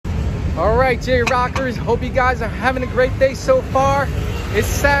All right, J-Rockers, hope you guys are having a great day so far. It's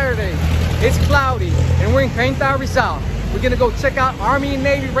Saturday, it's cloudy, and we're in Carnitas Rizal. We're gonna go check out Army and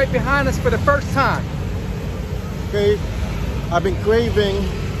Navy right behind us for the first time. Okay, I've been craving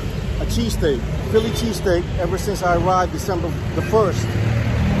a cheesesteak, Philly cheesesteak, ever since I arrived December the 1st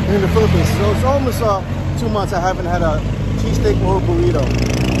in the Philippines. So it's almost 2 months I haven't had a cheesesteak or a burrito.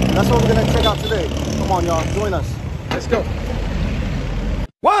 That's what we're gonna check out today. Come on, y'all, join us. Let's go.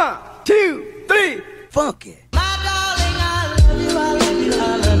 1, 2, 3, funk it. All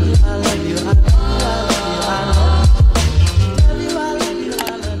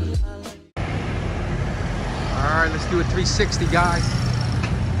right, let's do a 360, guys.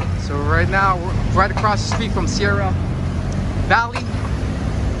 So right now, we're right across the street from Sierra Valley.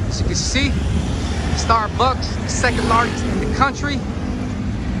 As you can see, Starbucks, the second largest in the country.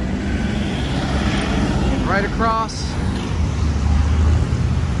 And right across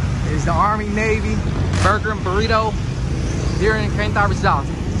is the Army Navy Burger and Burrito here in Carnitas Rizal.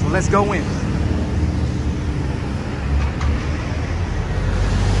 So let's go in.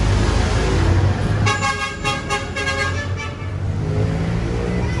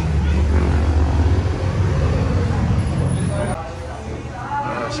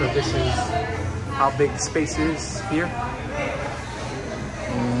 So this is how big the space is here.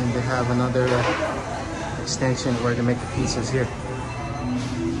 And they have another extension where they make the pizzas here.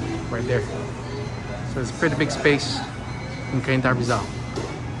 Right there. So it's a pretty big space in Carnitas Rizal.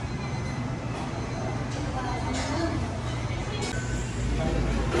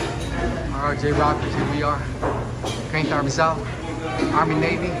 Alright, J-Rockers, here we are. Carnitas Rizal, Army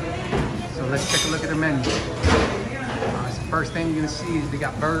Navy. So let's take a look at the menu. So first thing you're gonna see is they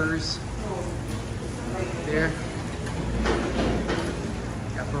got burgers. There.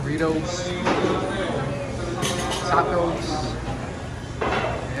 Got burritos, tacos.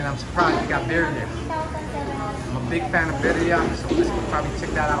 And I'm surprised they got birria. I'm a big fan of birria, so let's probably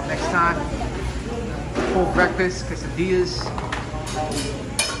check that out next time. Full breakfast, quesadillas.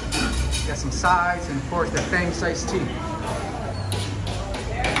 Got some sides, and of course the famous iced tea.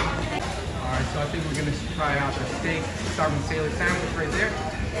 Alright, so I think we're gonna try out the steak starving sailor sandwich right there.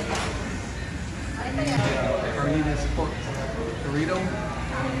 And Carnitas pork burrito.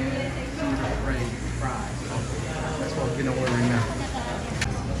 And some ready fries. So that's what we're gonna order now.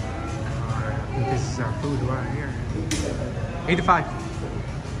 This is our food right here. 85.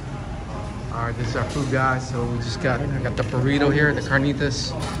 All right, this is our food, guys. So we just I got the burrito here, the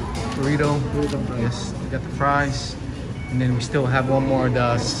Carnitas burrito. Yes, we got the fries. And then we still have one more,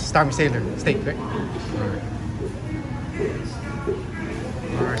 the starving sailor steak, right?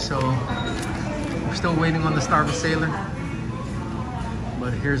 All right, so we're still waiting on the starving sailor.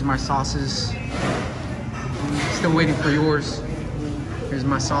 But here's my sauces. Still waiting for yours. Here's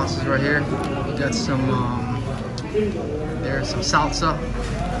my sauces right here. We got some, there's some salsa.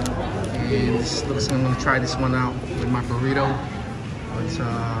 And this looks like I'm gonna try this one out with my burrito. But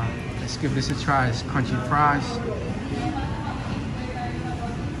let's give this a try. It's crunchy fries.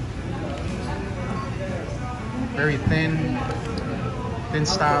 Very thin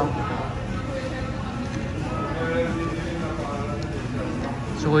style.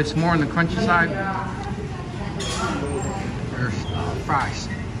 So it's more on the crunchy side. There's fries,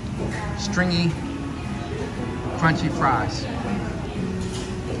 stringy, crunchy fries.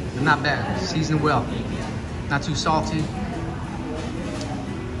 They're not bad, seasoned well, not too salty.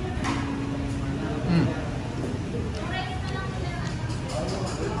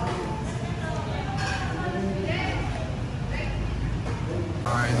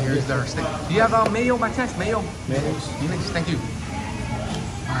 All right, here's our steak. Do you have mayo by chance? Mayo? Mayonnaise. Thank you.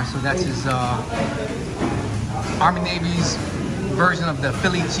 All right, so that's his Army Navy's version of the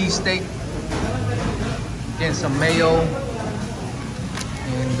Philly cheesesteak. Getting some mayo,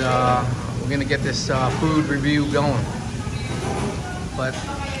 and we're gonna get this food review going. But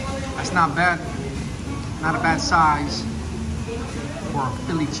that's not bad, not a bad size for a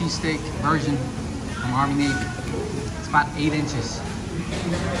Philly cheesesteak version from Army Navy. It's about 8 inches.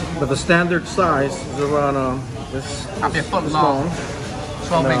 But the standard size is around this Probably a foot long,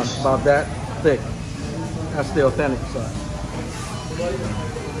 12 inches. About that thick. That's the authentic size.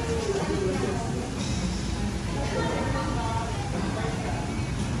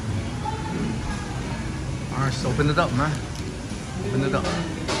 All right, so open it up, man. Open it up.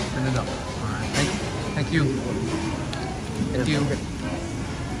 Open it up. All right, thank you. Thank you.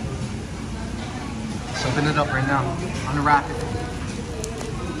 Let's open it up right now. Unwrap it.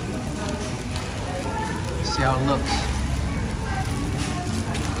 See how it looks.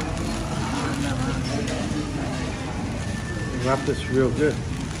 Wrap this real good.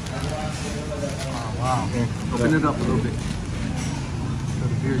 Wow. Okay. Open it up a little bit so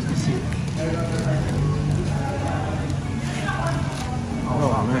the viewers can see it. Oh,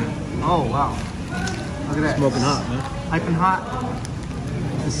 wow, man. Oh, wow. Look at that. Smoking hot, man. Piping hot.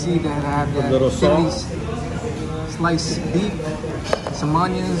 You can see that I have that little Philly's salt. sliced beef, some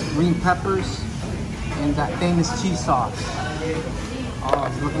onions, green peppers, and that famous cheese sauce. Oh,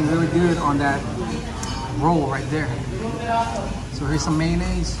 it's looking really good on that roll right there. So here's some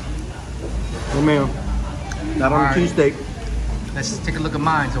mayonnaise. No, ma'am. Not on the cheesesteak. Let's take a look at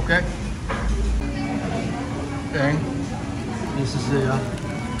mine, okay? Okay. This is the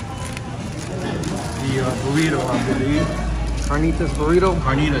burrito, I believe. Carnitas Burrito.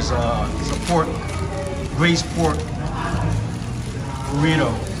 Carnitas, it's a pork, braised pork burrito.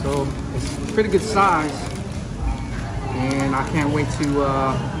 So it's pretty good size. And I can't wait to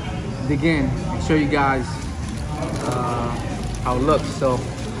dig in and show you guys how it looks. So I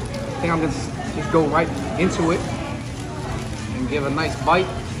think I'm gonna just go right into it and give a nice bite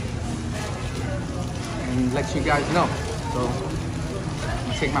and let you guys know. So I'm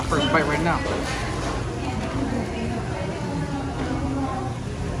gonna take my first bite right now.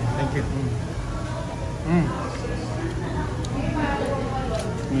 Thank you.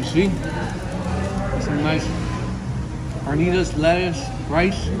 You see? Some nice carnitas, lettuce,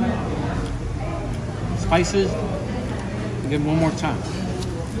 rice, spices. Give it one more time.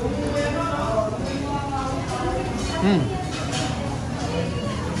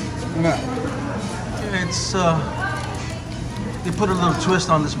 Yeah. It's they put a little twist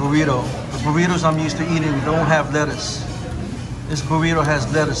on this burrito. The burritos I'm used to eating don't have lettuce. This burrito has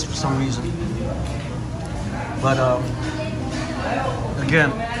lettuce for some reason. But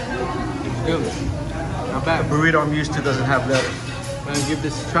again, It's good. Not bad. the burrito I'm used to doesn't have lettuce. I'm gonna give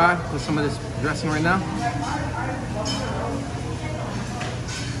this a try with some of this dressing right now.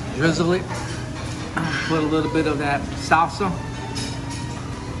 Drizzle it. Put a little bit of that salsa.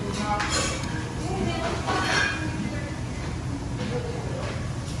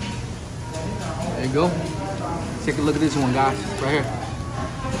 There you go. Take a look at this one, guys, right here.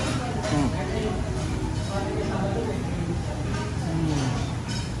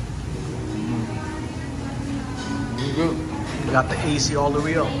 Good. You got the AC all the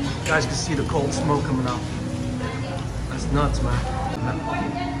way up. You guys can see the cold smoke coming out. That's nuts, man.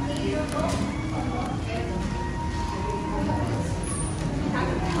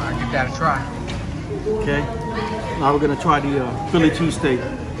 Alright, give that a try. Okay. Now we're gonna try the Philly cheesesteak.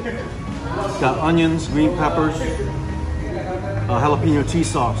 Got onions, green peppers, jalapeno cheese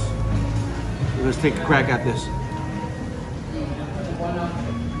sauce. Let's take a crack at this.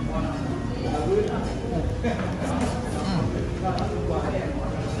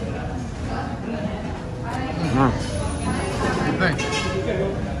 What do you think?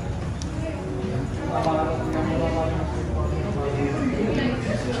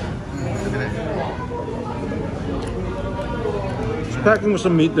 Look at that. It's packing with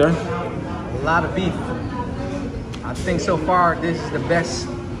some meat there. A lot of beef. I think so far this is the best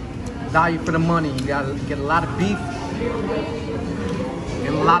value for the money. You gotta get a lot of beef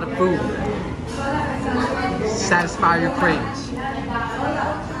and a lot of food. Satisfy your cravings.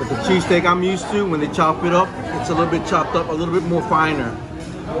 But the cheesesteak I'm used to, when they chop it up, it's a little bit chopped up, a little bit more finer.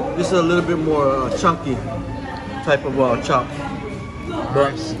 This is a little bit more chunky type of chop.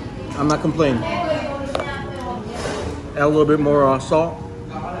 But I'm not complaining. Add a little bit more salt.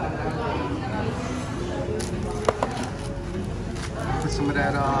 Put some of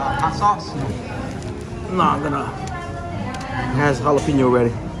that hot sauce. No, I'm gonna. It has jalapeno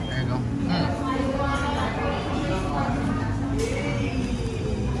ready. There you go.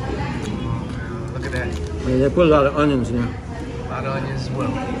 Look at that. Yeah, they put a lot of onions in there. A lot of onions as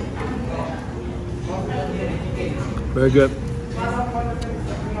well. Very good.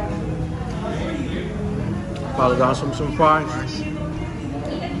 Follow down some fries. Nice.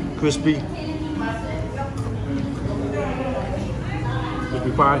 Crispy.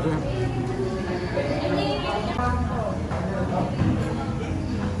 Crispy fries here.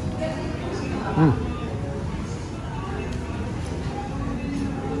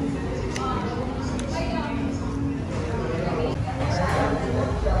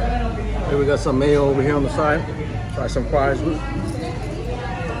 Here we got some mayo over here on the side. Try some fries with.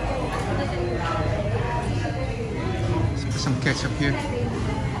 Let's put some ketchup here.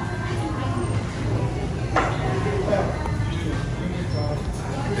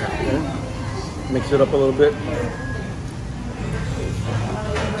 Okay. Mix it up a little bit.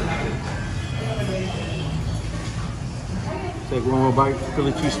 Take one more bite,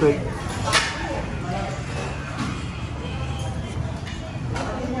 Philly cheesesteak.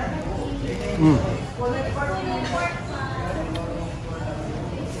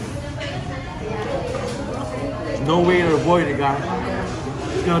 There's no way to avoid it, guys.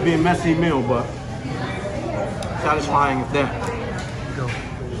 It's gonna be a messy meal, but satisfying as that. Go.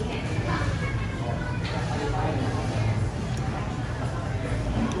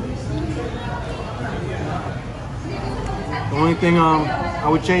 The only thing I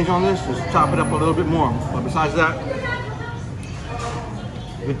would change on this is chop it up a little bit more. But besides that,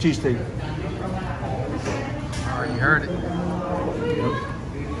 good cheesesteak. All right, you heard it. Yep.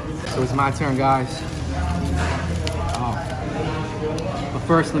 So it's my turn, guys. But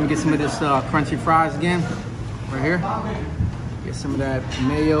first, let me get some of this crunchy fries again, right here. Get some of that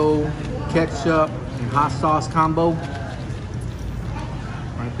mayo, ketchup, and hot sauce combo,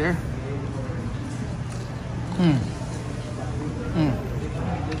 right there.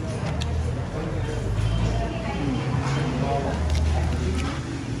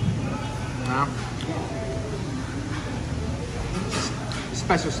 Now, the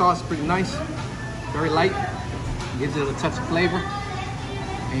special sauce is pretty nice, very light, gives it a touch of flavor.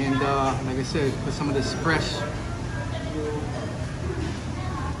 And like I said, put some of this fresh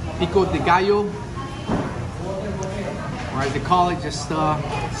pico de gallo, or as they call it, just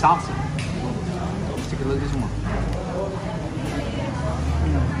salsa. Let's take a look at this one.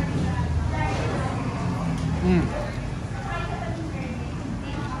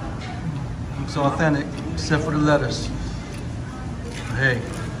 It's authentic, except for the lettuce. Hey,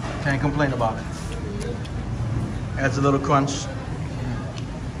 can't complain about it. Adds a little crunch.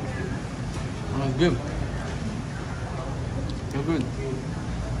 It's good. Feel good.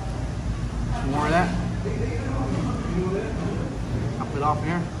 Some more of that. Top it off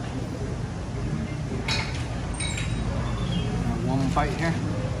here. One bite here.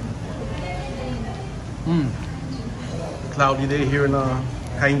 Cloudy day here in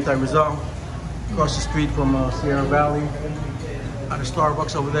Carnitas Burrito, across the street from Sierra Valley. At the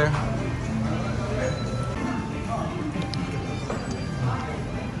Starbucks over there.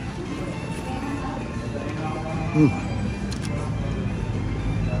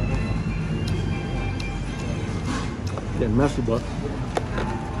 Getting messy, but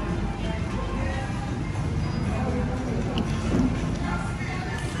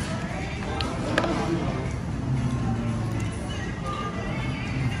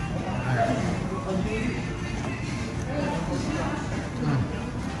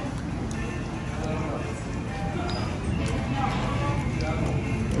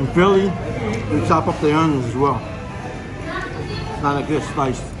in Philly, we chop up the onions as well. It's not like this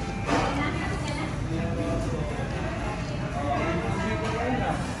sliced.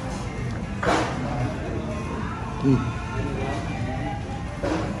 A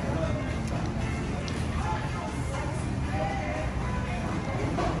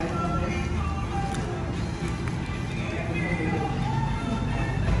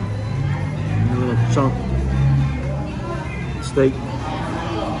little chunk steak.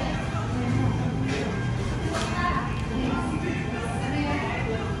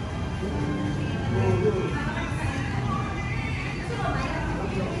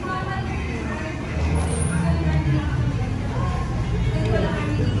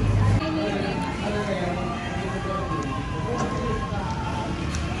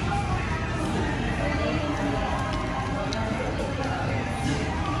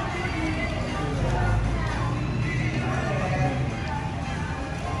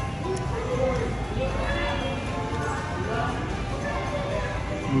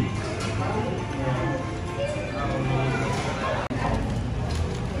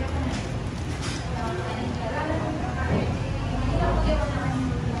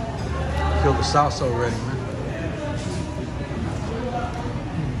 Feel the sauce already, man.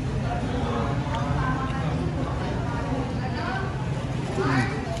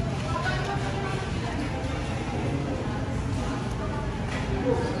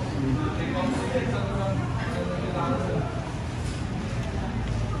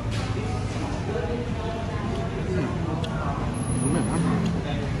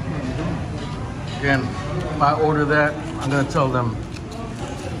 Again, if I order that, I'm gonna tell them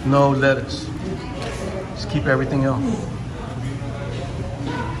no lettuce. Just keep everything else.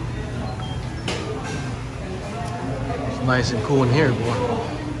 It's nice and cool in here, boy.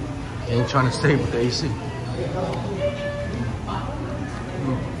 Ain't trying to stay with the AC.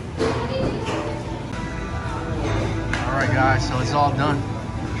 All right, guys, so it's all done.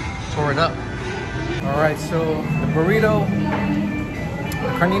 Tore it up. All right, so the burrito, the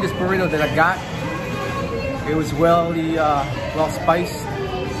Carnitas burrito that I got, it was well spiced,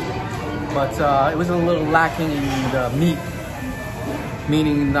 but it was a little lacking in the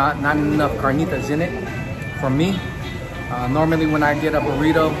meaning not enough carnitas in it for me. Normally when I get a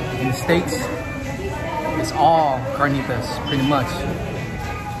burrito in the States, it's all carnitas pretty much.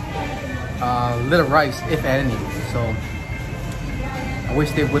 Little rice, if any. So I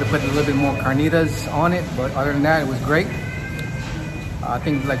wish they would have put a little bit more carnitas on it, but other than that, it was great. I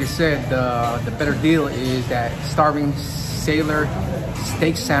think, like I said, the better deal is that Starving Sailor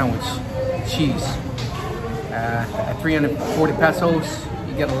steak sandwich, cheese. At 340 pesos,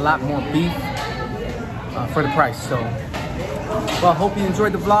 you get a lot more beef for the price. So, well, hope you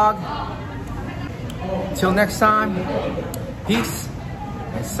enjoyed the vlog. Till next time, peace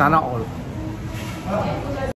and sana all.